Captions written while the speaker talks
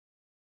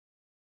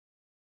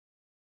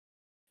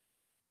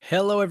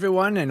Hello,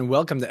 everyone, and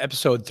welcome to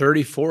episode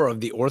 34 of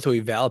the Ortho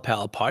Eval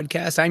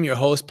podcast. I'm your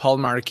host, Paul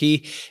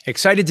Marquis.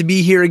 Excited to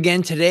be here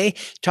again today,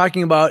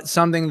 talking about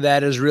something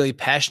that is really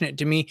passionate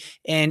to me.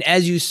 And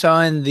as you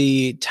saw in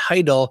the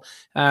title,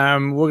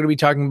 we're going to be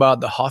talking about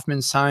the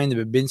Hoffman sign,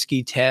 the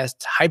Babinski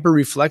Test,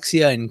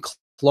 hyperreflexia, and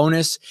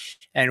Clonus.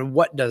 And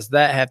what does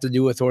that have to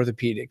do with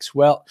orthopedics?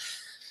 Well,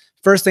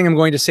 first thing I'm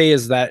going to say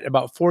is that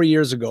about 4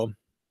 years ago,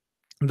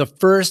 the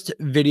first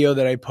video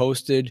that I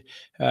posted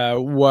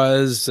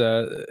was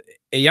a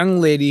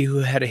young lady who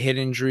had a head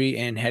injury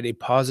and had a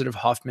positive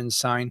Hoffman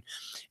sign.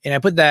 And I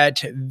put that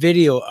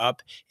video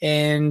up,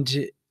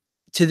 and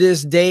to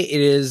this day, it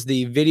is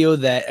the video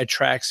that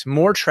attracts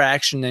more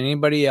traction than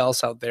anybody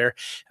else out there.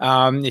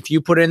 If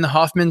you put in the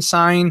Hoffman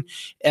sign,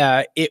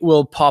 it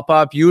will pop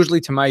up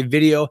usually to my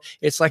video.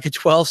 It's like a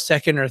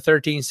 12-second or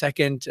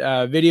 13-second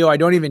video. I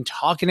don't even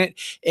talk in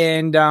it.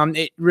 And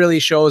it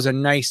really shows a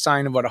nice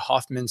sign of what a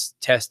Hoffman's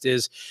test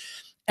is.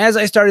 As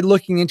I started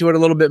looking into it a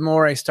little bit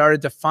more, I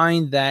started to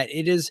find that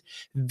it is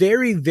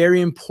very,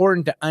 very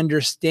important to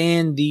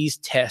understand these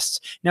tests.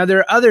 Now, there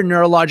are other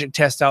neurologic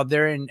tests out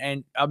there,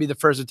 and I'll be the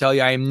first to tell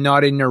you I am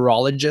not a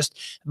neurologist,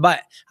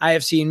 but I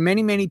have seen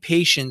many, many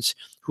patients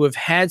who have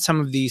had some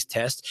of these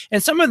tests,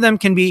 and some of them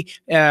can be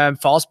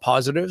false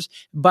positives,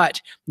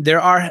 but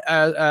there are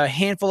a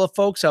handful of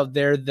folks out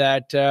there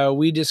that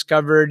we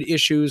discovered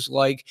issues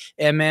like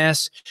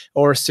MS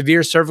or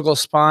severe cervical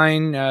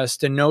spine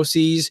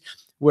stenoses,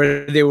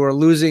 where they were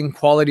losing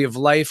quality of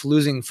life,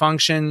 losing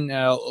function,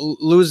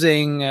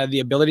 losing the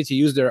ability to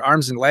use their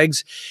arms and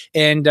legs,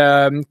 and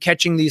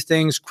catching these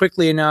things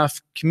quickly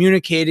enough,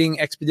 communicating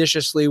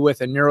expeditiously with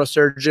a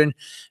neurosurgeon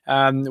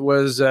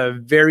was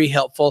very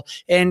helpful,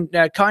 and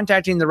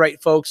contacting the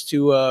right folks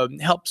to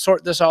help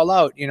sort this all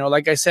out. You know,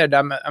 like I said,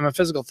 I'm a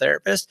physical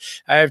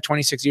therapist. I have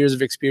 26 years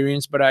of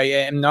experience, but I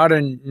am not a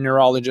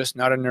neurologist,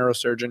 not a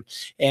neurosurgeon.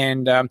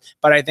 And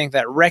but I think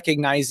that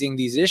recognizing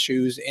these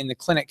issues in the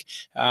clinic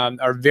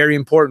are very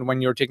important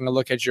when you're taking a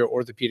look at your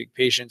orthopedic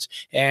patients.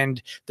 And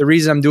the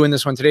reason I'm doing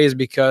this one today is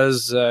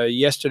because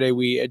yesterday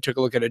we took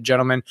a look at a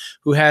gentleman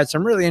who had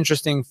some really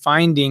interesting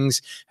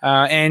findings,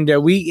 and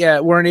we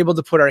weren't able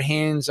to put our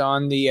hands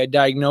on the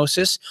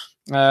diagnosis.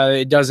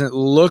 It doesn't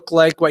look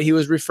like what he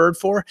was referred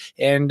for,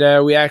 and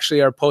we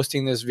actually are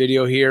posting this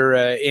video here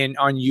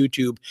on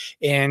YouTube.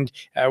 And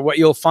what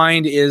you'll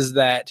find is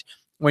that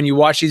when you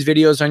watch these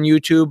videos on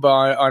YouTube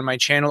on my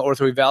channel,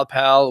 Ortho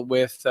Eval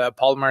with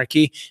Paul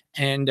Marquis,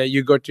 and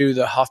you go to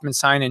the Hoffman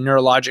sign and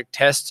neurologic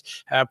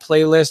test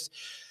playlist,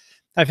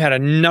 I've had a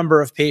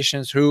number of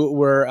patients who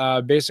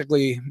were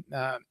basically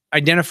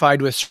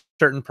identified with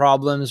certain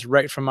problems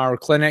right from our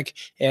clinic,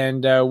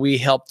 and we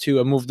helped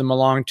to move them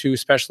along to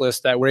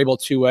specialists that were able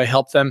to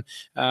help them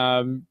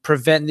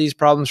prevent these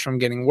problems from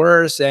getting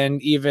worse,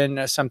 and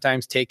even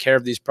sometimes take care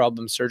of these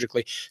problems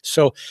surgically.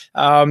 So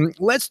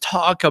let's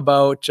talk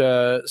about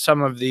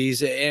some of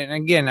these. And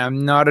again,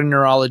 I'm not a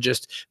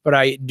neurologist, but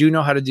I do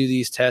know how to do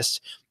these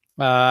tests.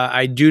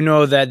 I do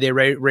know that they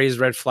raise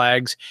red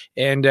flags,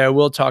 and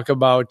we'll talk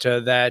about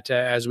that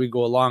as we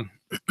go along.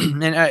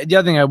 And the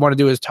other thing I want to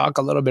do is talk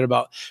a little bit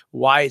about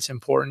why it's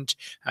important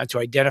to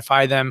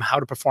identify them, how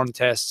to perform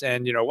tests,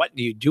 and what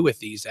do you do with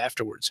these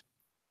afterwards.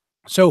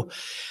 So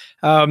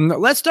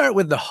let's start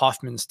with the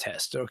Hoffman's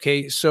test.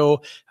 Okay,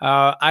 so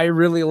I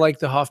really like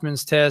the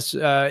Hoffman's test.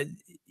 What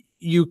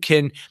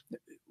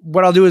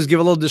I'll do is give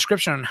a little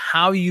description on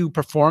how you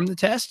perform the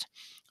test.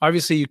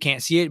 Obviously, you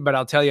can't see it, but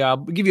I'll tell you, I'll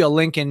give you a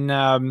link in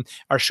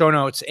our show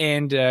notes,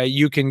 and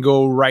you can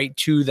go right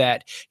to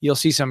that. You'll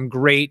see some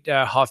great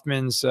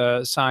Hoffman's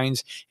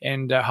signs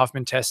and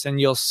Hoffman tests,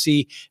 and you'll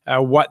see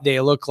what they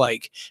look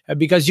like.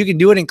 Because you can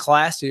do it in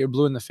class, so you're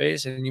blue in the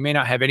face, and you may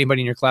not have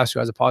anybody in your class who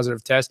has a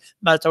positive test,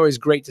 but it's always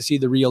great to see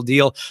the real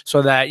deal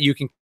so that you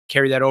can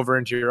carry that over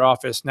into your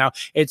office. Now,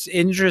 it's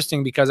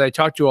interesting because I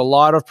talked to a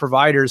lot of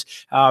providers,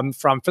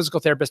 from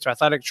physical therapists to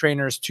athletic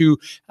trainers to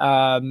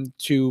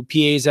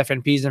PAs,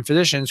 FNPs, and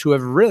physicians who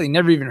have really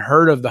never even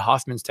heard of the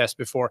Hoffman's test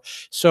before.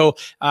 So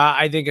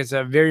I think it's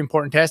a very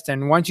important test.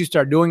 And once you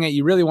start doing it,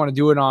 you really want to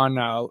do it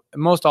on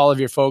most all of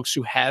your folks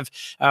who have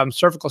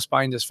cervical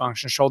spine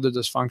dysfunction, shoulder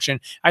dysfunction.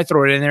 I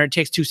throw it in there. It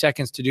takes 2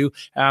 seconds to do.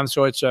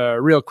 So it's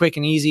real quick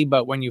and easy,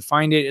 but when you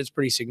find it, it's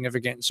pretty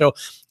significant. So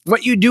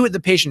what you do with the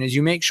patient is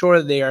you make sure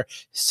that they are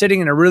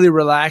sitting in a really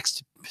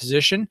relaxed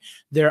position.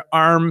 Their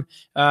arm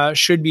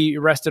should be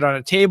rested on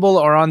a table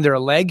or on their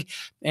leg,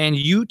 and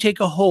you take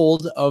a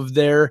hold of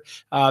their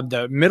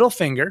the middle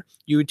finger.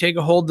 You take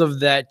a hold of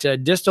that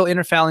distal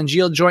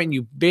interphalangeal joint, and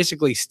you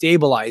basically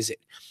stabilize it.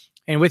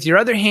 And with your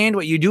other hand,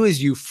 what you do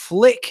is you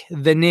flick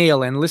the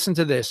nail, and listen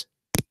to this.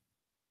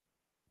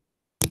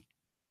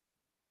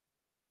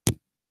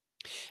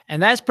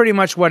 And that's pretty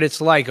much what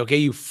it's like, okay?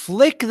 You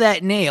flick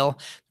that nail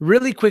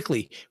really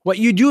quickly. What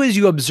you do is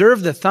you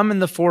observe the thumb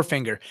and the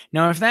forefinger.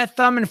 Now, if that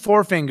thumb and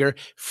forefinger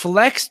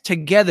flex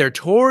together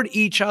toward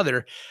each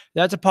other,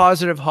 that's a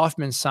positive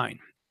Hoffman sign.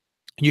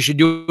 You should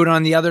do it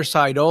on the other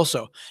side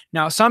also.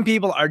 Now, some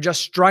people are just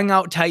strung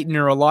out tight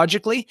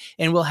neurologically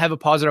and will have a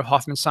positive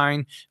Hoffman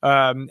sign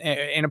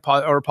in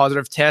or a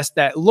positive test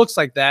that looks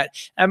like that,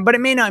 but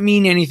it may not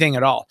mean anything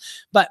at all.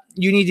 But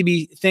you need to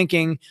be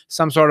thinking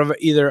some sort of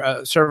either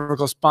a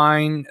cervical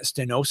spine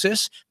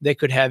stenosis. They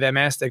could have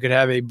MS. They could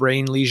have a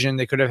brain lesion.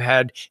 They could have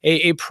had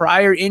a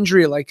prior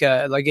injury, like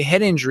a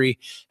head injury,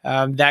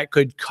 that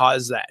could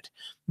cause that.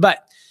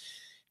 But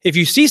if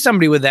you see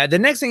somebody with that, the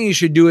next thing you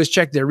should do is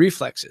check their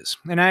reflexes.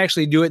 And I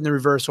actually do it in the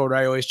reverse order.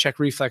 I always check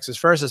reflexes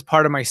first as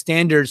part of my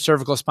standard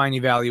cervical spine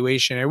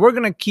evaluation. And we're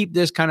going to keep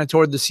this kind of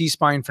toward the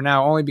C-spine for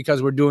now, only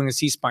because we're doing a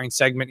C-spine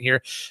segment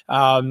here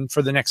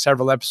for the next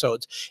several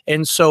episodes.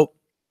 And so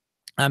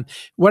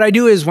what I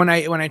do is when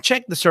I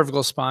check the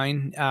cervical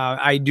spine,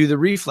 I do the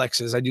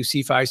reflexes. I do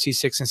C5,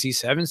 C6, and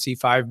C7.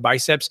 C5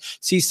 biceps,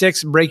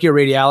 C6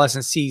 brachioradialis,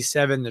 and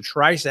C7 the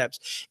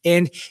triceps.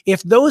 And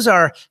if those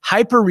are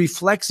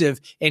hyperreflexive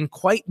and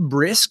quite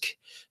brisk,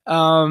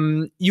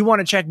 you want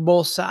to check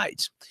both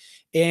sides.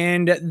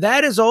 And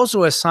that is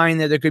also a sign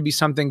that there could be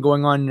something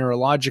going on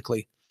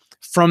neurologically.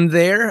 From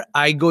there,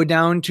 I go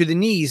down to the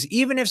knees.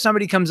 Even if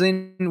somebody comes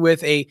in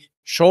with a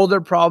shoulder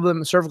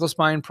problem, cervical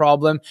spine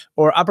problem,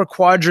 or upper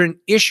quadrant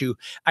issue,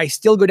 I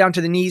still go down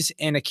to the knees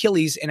and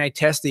Achilles, and I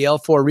test the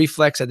L4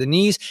 reflex at the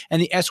knees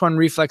and the S1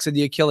 reflex of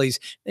the Achilles.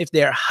 If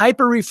they're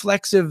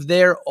hyperreflexive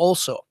there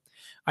also,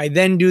 I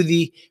then do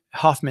the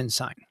Hoffman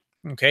sign.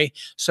 Okay,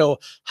 so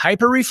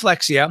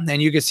hyperreflexia,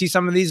 and you can see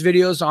some of these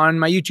videos on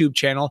my YouTube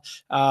channel,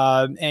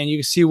 and you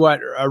can see what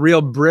a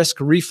real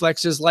brisk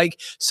reflex is like.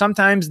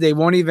 Sometimes they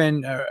won't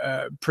even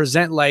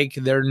present like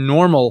they're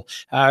normal.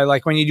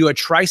 Like when you do a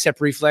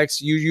tricep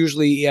reflex, you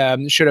usually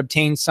should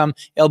obtain some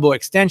elbow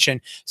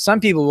extension. Some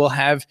people will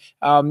have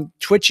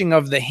twitching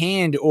of the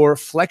hand or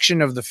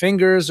flexion of the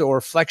fingers or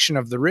flexion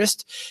of the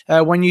wrist.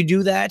 When you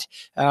do that,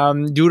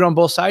 do it on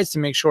both sides to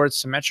make sure it's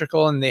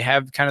symmetrical and they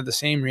have kind of the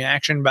same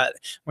reaction. But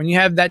when you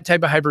have that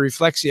type of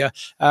hyperreflexia,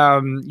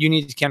 you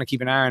need to kind of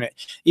keep an eye on it.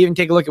 Even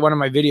take a look at one of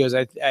my videos.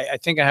 I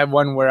think I have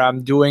one where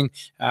I'm doing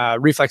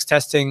reflex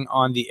testing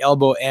on the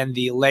elbow and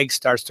the leg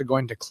starts to go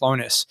into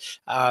Clonus.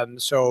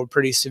 So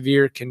pretty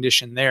severe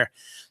condition there.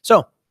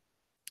 So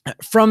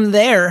from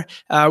there,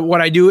 what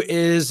I do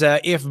is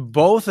if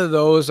both of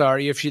those are,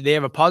 they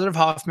have a positive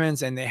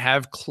Hoffman's and they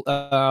have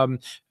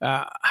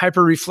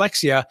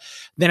hyperreflexia,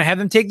 then I have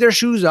them take their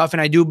shoes off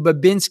and I do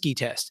Babinski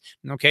test.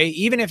 Okay,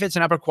 even if it's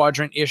an upper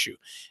quadrant issue.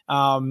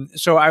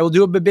 So I will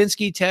do a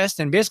Babinski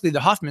test, and basically the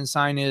Hoffman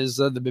sign is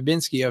the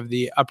Babinski of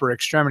the upper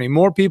extremity.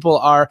 More people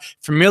are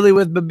familiar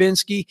with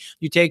Babinski.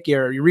 You take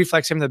your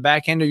reflex hammer, the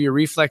back end of your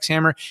reflex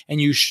hammer, and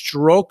you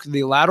stroke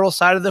the lateral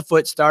side of the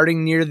foot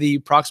starting near the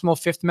proximal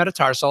fifth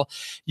metatarsal.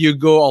 You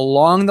go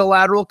along the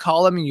lateral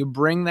column and you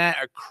bring that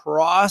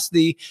across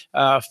the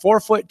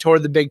forefoot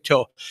toward the big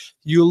toe.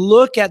 You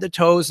look at the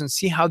toes and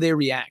see how they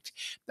react.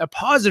 A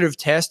positive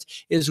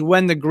test is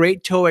when the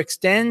great toe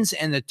extends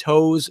and the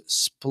toes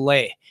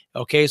splay.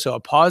 Okay, so a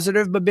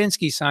positive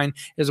Babinski sign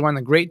is when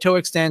the great toe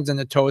extends and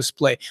the toes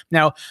splay.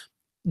 Now,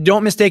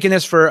 don't mistake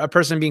this for a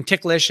person being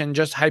ticklish and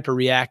just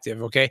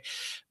hyperreactive, okay?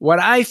 What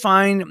I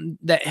find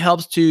that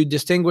helps to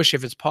distinguish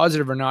if it's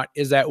positive or not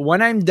is that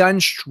when I'm done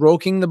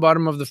stroking the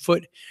bottom of the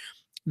foot,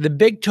 the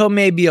big toe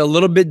may be a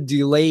little bit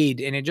delayed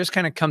and it just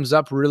kind of comes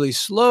up really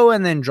slow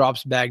and then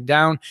drops back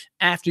down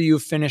after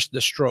you've finished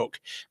the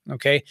stroke,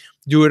 okay?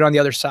 Do it on the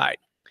other side.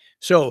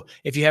 So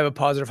if you have a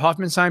positive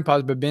Hoffman sign,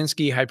 positive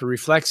Babinski,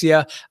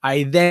 hyperreflexia,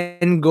 I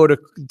then go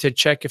to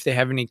check if they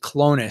have any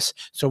Clonus.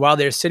 So while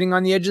they're sitting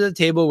on the edge of the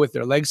table with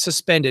their legs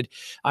suspended,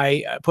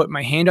 I put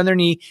my hand on their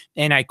knee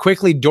and I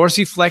quickly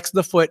dorsiflex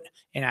the foot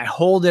and I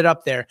hold it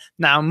up there.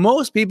 Now,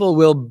 most people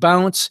will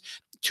bounce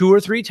 2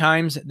 or 3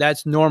 times.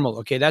 That's normal.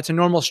 Okay. That's a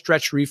normal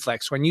stretch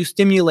reflex. When you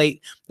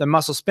stimulate the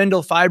muscle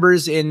spindle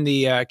fibers in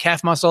the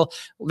calf muscle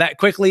that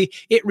quickly,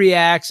 it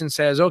reacts and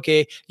says,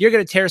 okay, you're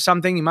going to tear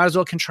something. You might as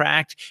well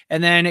contract.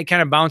 And then it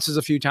kind of bounces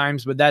a few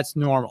times, but that's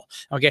normal.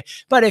 Okay.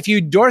 But if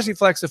you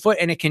dorsiflex the foot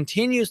and it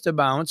continues to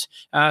bounce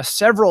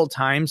several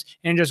times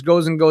and just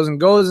goes and goes and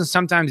goes, and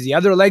sometimes the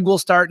other leg will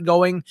start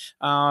going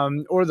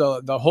or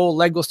the whole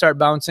leg will start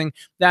bouncing,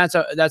 that's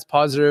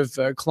positive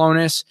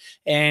Clonus.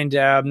 And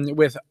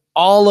with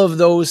all of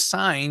those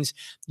signs,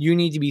 you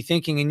need to be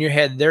thinking in your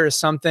head, there is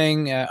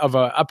something of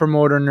an upper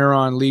motor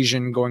neuron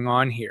lesion going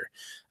on here.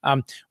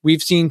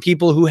 We've seen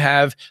people who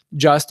have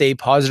just a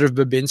positive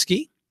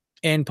Babinski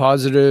and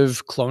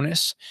positive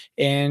Clonus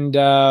and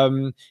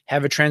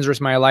have a transverse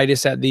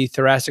myelitis at the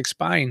thoracic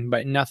spine,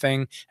 but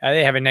nothing.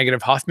 They have a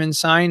negative Hoffman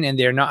sign and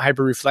they're not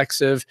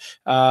hyperreflexive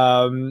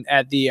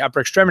at the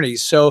upper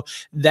extremities. So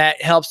that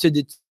helps to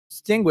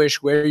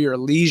distinguish where your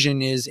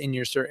lesion is in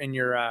your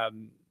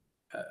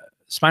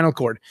spinal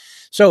cord.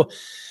 So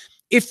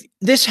if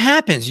this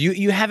happens,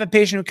 you have a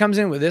patient who comes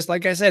in with this,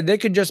 like I said, they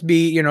could just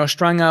be,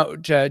 strung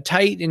out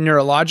tight and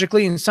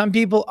neurologically. And some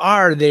people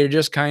they're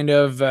just kind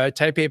of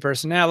type A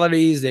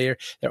personalities. They're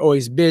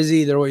always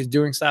busy. They're always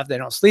doing stuff. They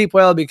don't sleep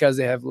well because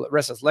they have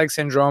restless leg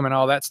syndrome and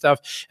all that stuff.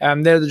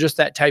 They're just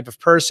that type of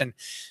person.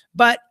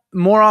 But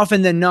more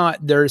often than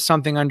not, there's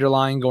something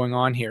underlying going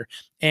on here.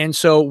 And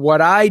so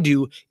what I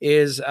do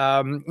is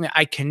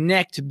I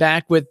connect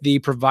back with the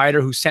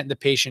provider who sent the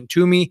patient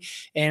to me,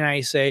 and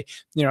I say,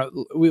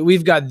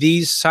 we've got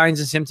these signs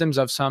and symptoms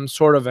of some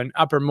sort of an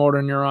upper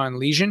motor neuron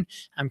lesion.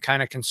 I'm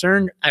kind of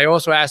concerned. I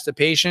also ask the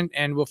patient,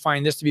 and we'll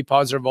find this to be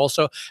positive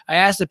also, I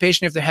ask the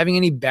patient if they're having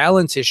any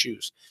balance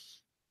issues.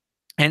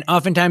 And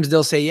oftentimes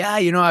they'll say, yeah,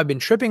 I've been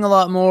tripping a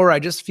lot more. I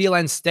just feel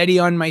unsteady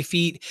on my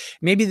feet.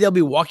 Maybe they'll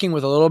be walking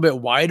with a little bit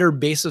wider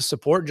base of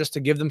support just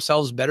to give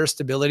themselves better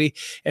stability.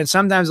 And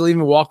sometimes they'll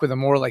even walk with a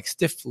more like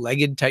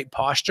stiff-legged type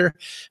posture.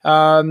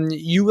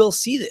 You will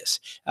see this.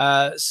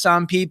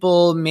 Some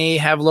people may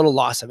have a little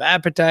loss of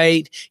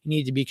appetite. You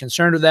need to be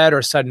concerned with that,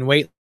 or sudden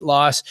weight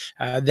loss.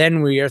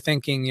 Then we are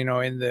thinking, in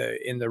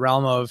the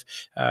realm of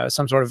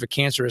some sort of a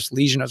cancerous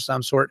lesion of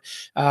some sort.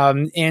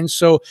 And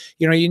so,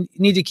 you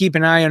need to keep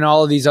an eye on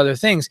all of these other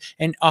things.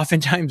 And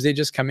oftentimes they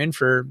just come in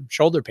for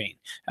shoulder pain.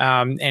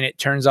 And it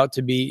turns out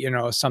to be,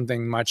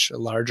 something much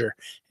larger.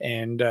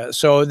 And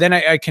so then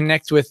I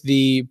connect with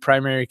the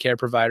primary care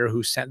provider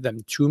who sent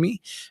them to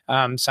me.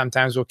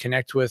 Sometimes we'll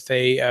connect with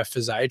a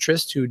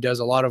physiatrist who does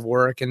a lot of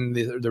work in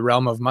the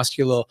realm of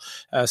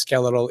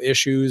musculoskeletal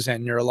issues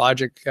and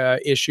neurologic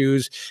issues.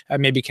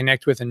 Maybe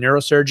connect with a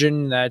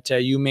neurosurgeon that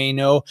you may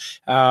know.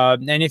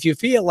 And if you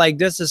feel like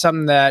this is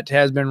something that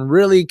has been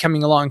really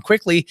coming along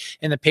quickly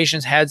and the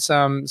patient's had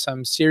some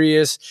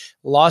serious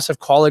loss of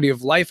quality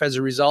of life as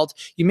a result,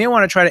 you may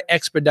want to try to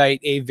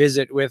expedite a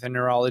visit with a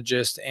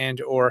neurologist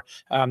and or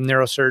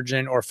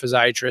neurosurgeon or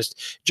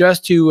physiatrist,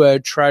 just to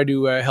try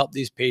to help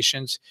these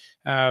patients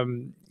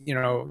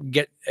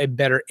get a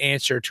better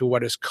answer to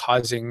what is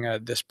causing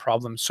this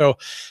problem. So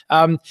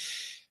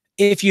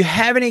if you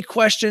have any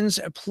questions,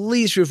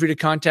 please feel free to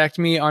contact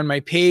me on my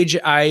page.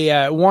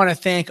 I want to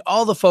thank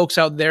all the folks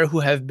out there who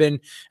have been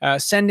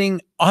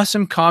sending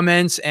awesome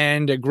comments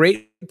and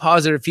great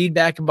positive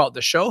feedback about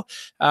the show.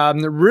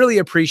 Really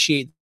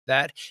appreciate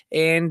that.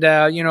 And,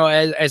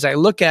 as I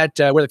look at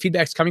where the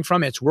feedback's coming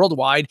from, it's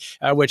worldwide,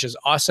 which is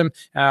awesome.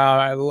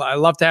 I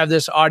love to have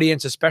this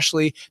audience,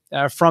 especially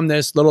from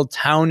this little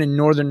town in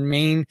northern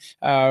Maine,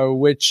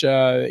 which,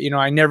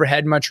 I never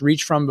had much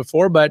reach from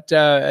before, but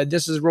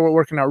this is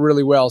working out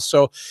really well.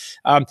 So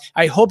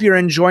I hope you're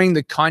enjoying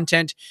the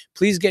content.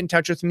 Please get in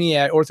touch with me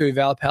at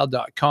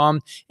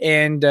orthoevalpal.com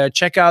and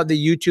check out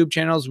the YouTube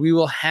channels. We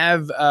will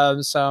have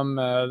some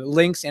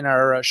links in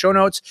our show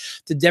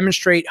notes to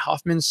demonstrate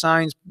Hoffman's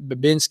signs,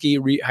 Babinski,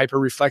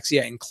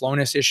 hyperreflexia, and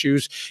Clonus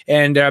issues.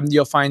 And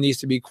you'll find these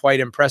to be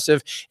quite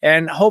impressive.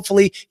 And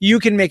hopefully you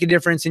can make a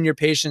difference in your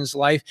patient's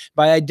life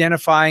by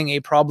identifying a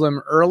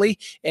problem early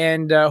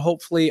and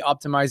hopefully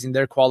optimizing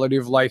their quality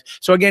of life.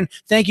 So again,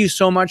 thank you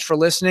so much for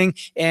listening.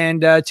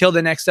 And till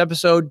the next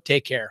episode,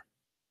 take care.